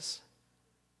nowadays.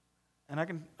 And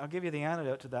I'll give you the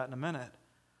antidote to that in a minute.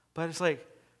 But it's like,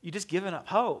 you just given up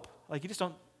hope. Like, you just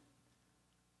don't,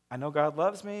 I know God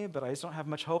loves me, but I just don't have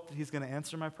much hope that he's going to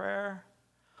answer my prayer.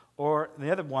 Or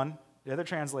the other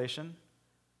translation,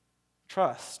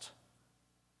 trust.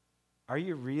 Are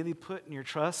you really putting your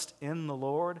trust in the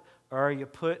Lord, or are you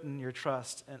putting your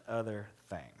trust in other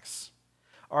things?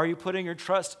 Are you putting your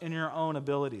trust in your own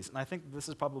abilities? And I think this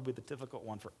is probably the difficult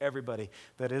one for everybody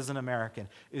that is an American,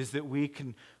 is that we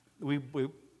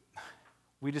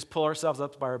just pull ourselves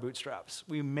up by our bootstraps.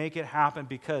 We make it happen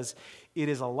because it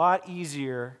is a lot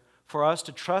easier for us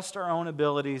to trust our own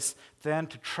abilities than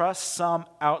to trust some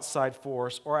outside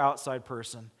force or outside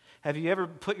person. Have you ever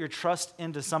put your trust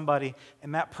into somebody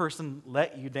and that person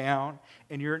let you down?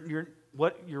 And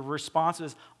what your response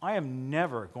is, I am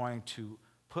never going to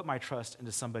put my trust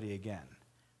into somebody again.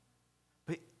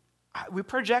 But we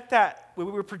project that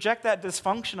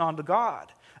dysfunction onto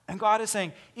God. And God is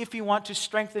saying, if you want to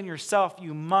strengthen yourself,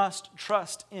 you must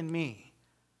trust in me.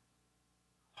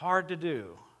 Hard to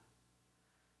do.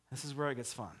 This is where it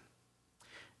gets fun.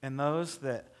 And those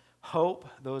that hope,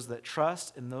 those that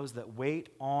trust, and those that wait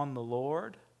on the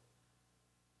Lord,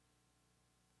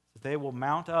 they will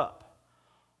mount up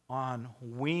on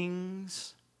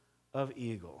wings of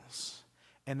eagles.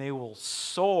 And they will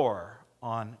soar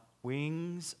on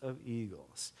wings of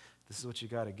eagles. This is what you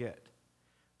got to get.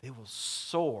 They will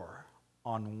soar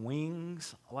on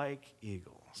wings like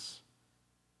eagles.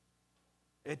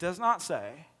 It does not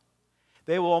say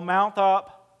they will mount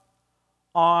up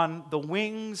on the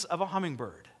wings of a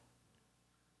hummingbird.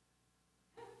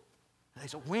 They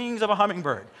say wings of a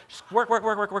hummingbird. Just work.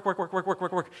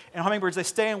 And hummingbirds, they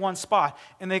stay in one spot.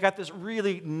 And they got this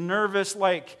really nervous,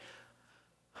 like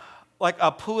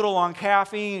a poodle on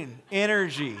caffeine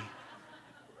energy.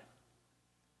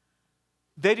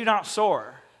 They do not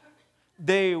soar.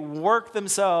 They work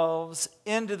themselves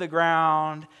into the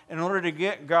ground in order to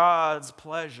get God's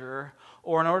pleasure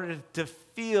or in order to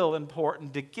feel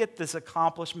important, to get this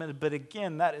accomplishment. But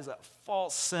again, that is a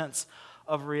false sense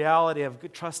of reality of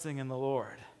trusting in the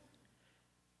Lord.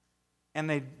 And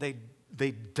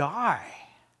they die.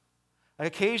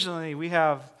 Occasionally we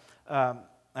have, I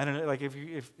don't know, like if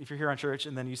you're here on church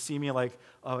and then you see me like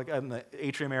in the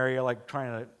atrium area, like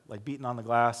trying to beating on the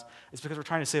glass, it's because we're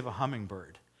trying to save a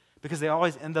hummingbird. Because they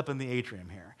always end up in the atrium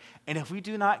here. And if we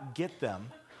do not get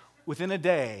them within a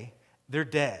day, they're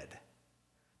dead.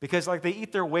 Because they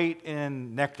eat their weight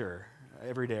in nectar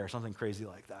every day or something crazy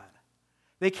like that.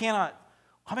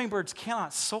 Hummingbirds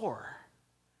cannot soar.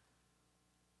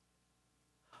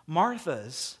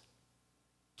 Marthas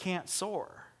can't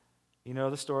soar. You know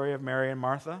the story of Mary and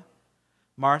Martha?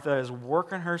 Martha is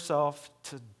working herself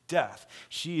to death.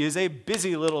 She is a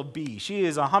busy little bee. She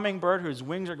is a hummingbird whose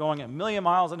wings are going at 1,000,000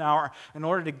 miles an hour in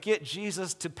order to get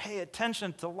Jesus to pay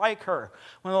attention, to like her,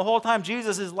 when the whole time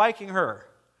Jesus is liking her,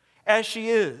 as she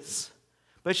is.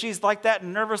 But she's like that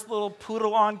nervous little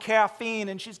poodle on caffeine,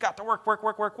 and she's got to work.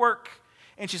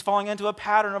 And she's falling into a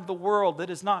pattern of the world that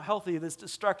is not healthy, that's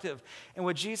destructive. And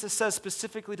what Jesus says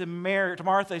specifically to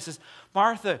Martha, he says,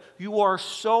 Martha, you are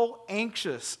so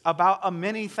anxious about a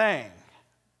many thing.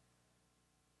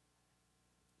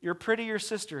 Your prettier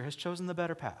sister has chosen the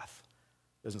better path.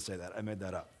 It doesn't say that. I made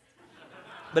that up.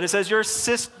 But it says your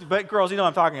sister, but girls, you know what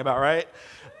I'm talking about, right?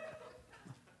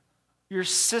 Your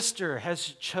sister has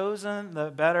chosen the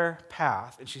better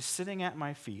path, and she's sitting at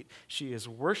my feet. She is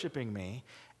worshiping me,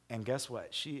 and guess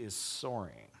what? She is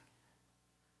soaring.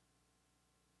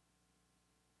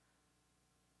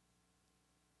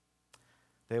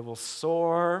 They will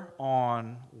soar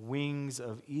on wings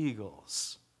of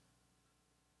eagles,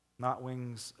 not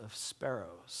wings of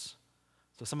sparrows.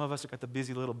 So some of us have got the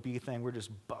busy little bee thing. We're just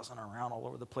buzzing around all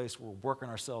over the place. We're working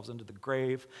ourselves into the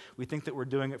grave. We think that we're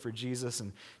doing it for Jesus,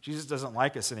 and Jesus doesn't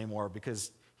like us anymore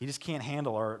because he just can't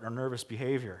handle our nervous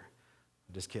behavior.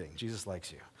 I'm just kidding. Jesus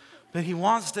likes you. But he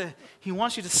wants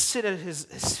you to sit at his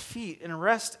feet and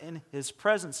rest in his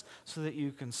presence so that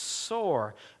you can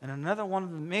soar. And another one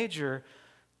of the major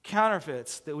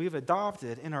counterfeits that we've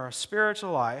adopted in our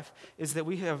spiritual life is that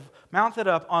we have mounted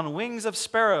up on wings of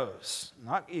sparrows,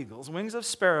 not eagles, wings of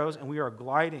sparrows, and we are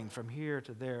gliding from here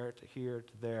to there, to here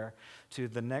to there, to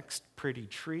the next pretty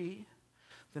tree,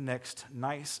 the next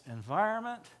nice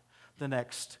environment, the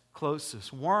next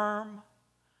closest worm,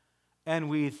 and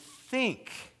we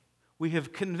think We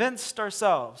have convinced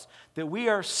ourselves that we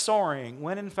are soaring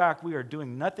when in fact we are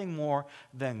doing nothing more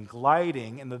than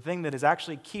gliding, and the thing that is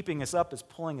actually keeping us up is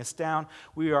pulling us down.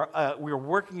 We are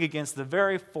working against the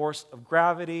very force of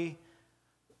gravity,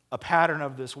 a pattern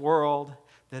of this world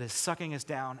that is sucking us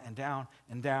down and down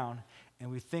and down,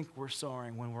 and we think we're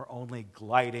soaring when we're only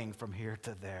gliding from here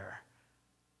to there.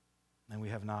 And we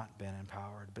have not been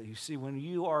empowered. But you see, when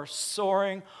you are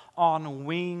soaring on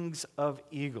wings of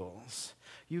eagles,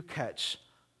 you catch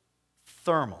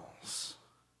thermals.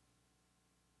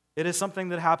 It is something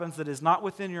that happens that is not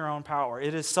within your own power.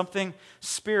 It is something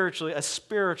spiritually, a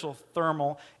spiritual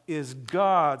thermal is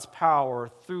God's power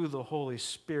through the Holy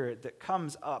Spirit that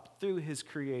comes up through his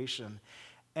creation,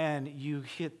 and you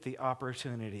hit the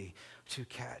opportunity to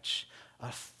catch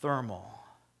a thermal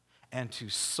and to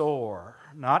soar,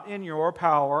 not in your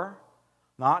power,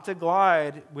 not to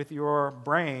glide with your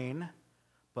brain,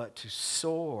 but to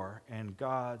soar in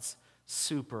God's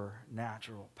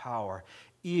supernatural power.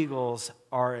 Eagles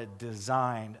are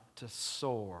designed to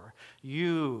soar.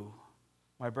 You,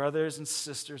 my brothers and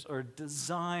sisters, are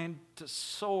designed to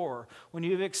soar. When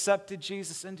you've accepted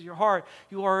Jesus into your heart,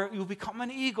 you become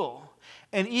an eagle.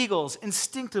 And eagles,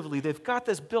 instinctively, they've got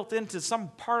this built into some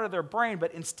part of their brain,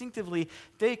 but instinctively,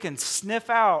 they can sniff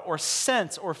out or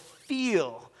sense or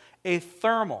feel a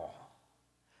thermal.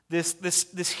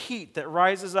 This heat that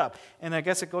rises up, and I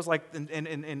guess it goes like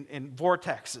in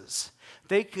vortexes.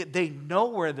 They know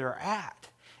where they're at,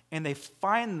 and they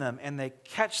find them, and they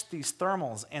catch these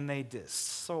thermals, and they just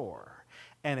soar,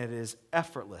 and it is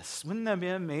effortless. Wouldn't that be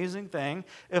an amazing thing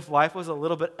if life was a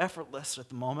little bit effortless at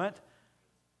the moment?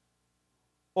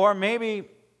 Or maybe,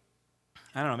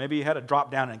 I don't know, maybe you had to drop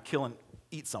down and kill and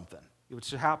eat something,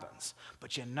 which happens.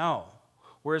 But you know,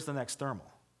 where's the next thermal?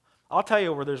 I'll tell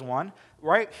you where there's one.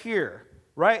 Right here,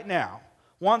 right now,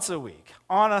 once a week,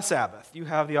 on a Sabbath, you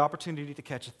have the opportunity to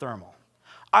catch a thermal.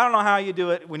 I don't know how you do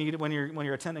it when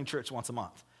you're attending church once a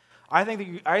month. I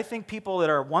think people that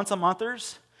are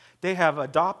once-a-monthers, they have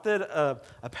adopted a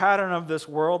pattern of this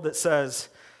world that says,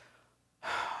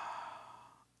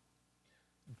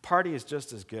 party is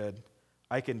just as good.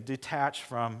 I can detach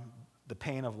from the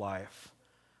pain of life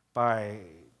by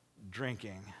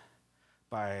drinking,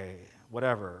 by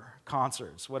whatever,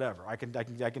 concerts, whatever. I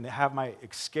can have my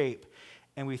escape.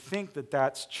 And we think that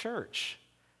that's church.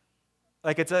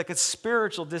 Like it's a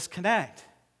spiritual disconnect.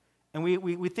 And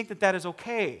we think that that is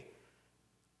okay.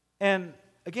 And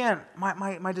again,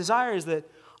 my desire is that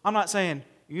I'm not saying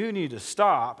you need to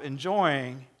stop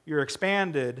enjoying your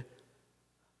expanded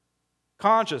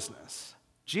consciousness.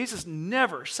 Jesus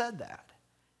never said that.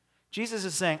 Jesus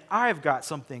is saying, I've got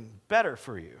something better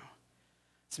for you.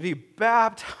 To be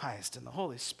baptized in the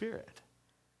Holy Spirit.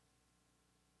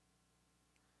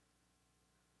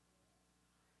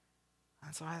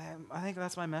 And so I think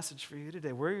that's my message for you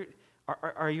today.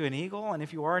 Are you an eagle? And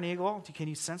if you are an eagle, can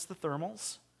you sense the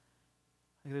thermals?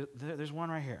 There's one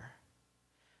right here.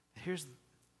 Here's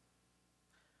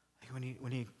when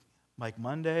you like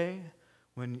Monday,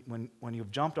 when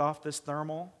you've jumped off this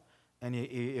thermal and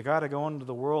you got to go into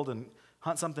the world and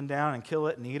hunt something down and kill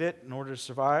it and eat it in order to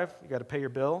survive. You got to pay your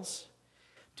bills.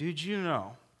 Did you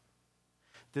know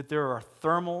that there are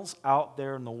thermals out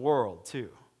there in the world too?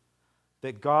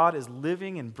 That God is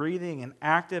living and breathing and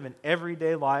active in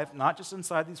everyday life, not just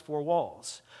inside these four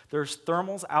walls. There's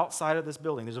thermals outside of this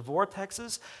building. There's a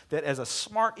vortexes that as a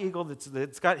smart eagle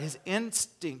that's got his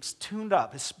instincts tuned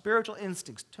up, his spiritual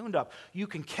instincts tuned up, you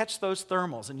can catch those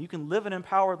thermals and you can live an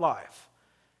empowered life.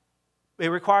 It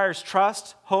requires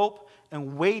trust, hope,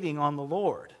 and waiting on the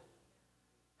Lord.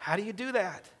 How do you do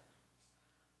that?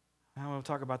 And we'll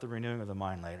talk about the renewing of the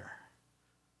mind later.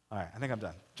 All right, I think I'm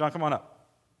done. John, come on up.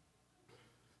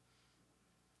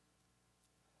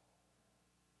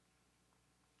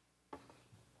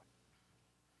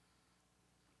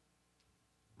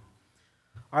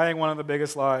 I think one of the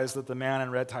biggest lies that the man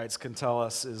in red tights can tell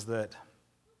us is that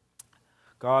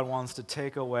God wants to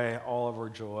take away all of our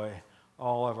joy,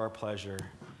 all of our pleasure,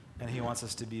 and he wants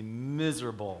us to be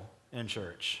miserable in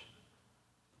church.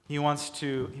 He wants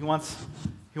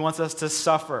us to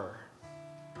suffer.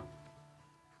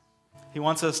 He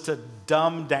wants us to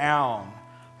dumb down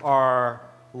our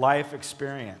life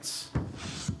experience.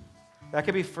 That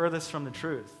could be furthest from the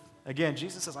truth. Again,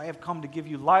 Jesus says, I have come to give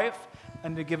you life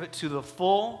and to give it to the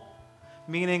full,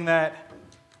 meaning that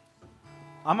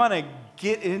I'm going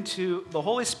to the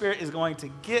Holy Spirit is going to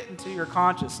get into your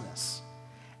consciousness,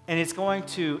 and it's going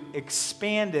to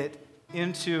expand it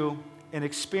into an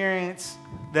experience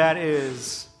that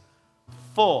is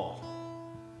full.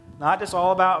 Not just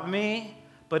all about me,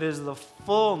 but is the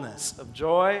fullness of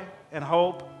joy and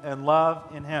hope and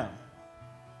love in him.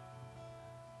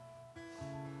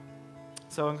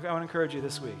 So I want to encourage you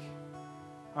this week.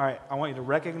 All right, I want you to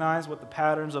recognize what the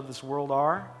patterns of this world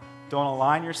are. Don't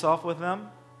align yourself with them.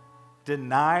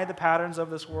 Deny the patterns of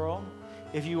this world.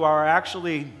 If you are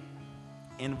actually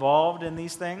involved in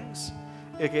these things,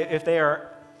 if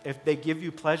they give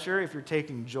you pleasure, if you're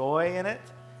taking joy in it,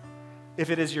 if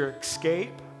it is your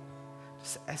escape,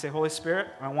 I say, Holy Spirit,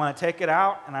 I want to take it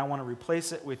out and I want to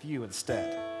replace it with you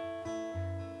instead.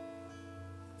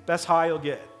 Best high you'll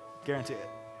get, guarantee it.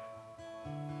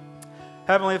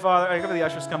 Heavenly Father, I have the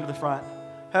ushers come to the front.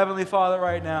 Heavenly Father,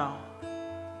 right now,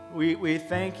 we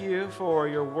thank you for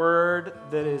your word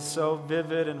that is so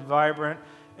vivid and vibrant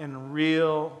and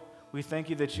real. We thank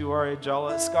you that you are a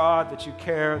jealous God, that you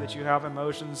care, that you have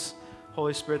emotions,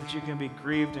 Holy Spirit, that you can be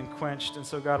grieved and quenched. And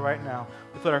so, God, right now,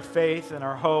 we put our faith and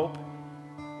our hope.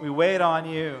 We wait on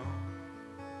you.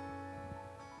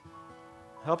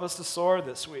 Help us to soar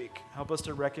this week. Help us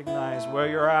to recognize where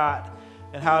you're at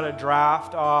and how to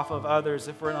draft off of others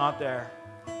if we're not there.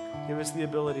 Give us the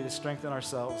ability to strengthen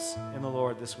ourselves in the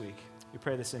Lord this week. We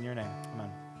pray this in your name.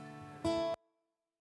 Amen.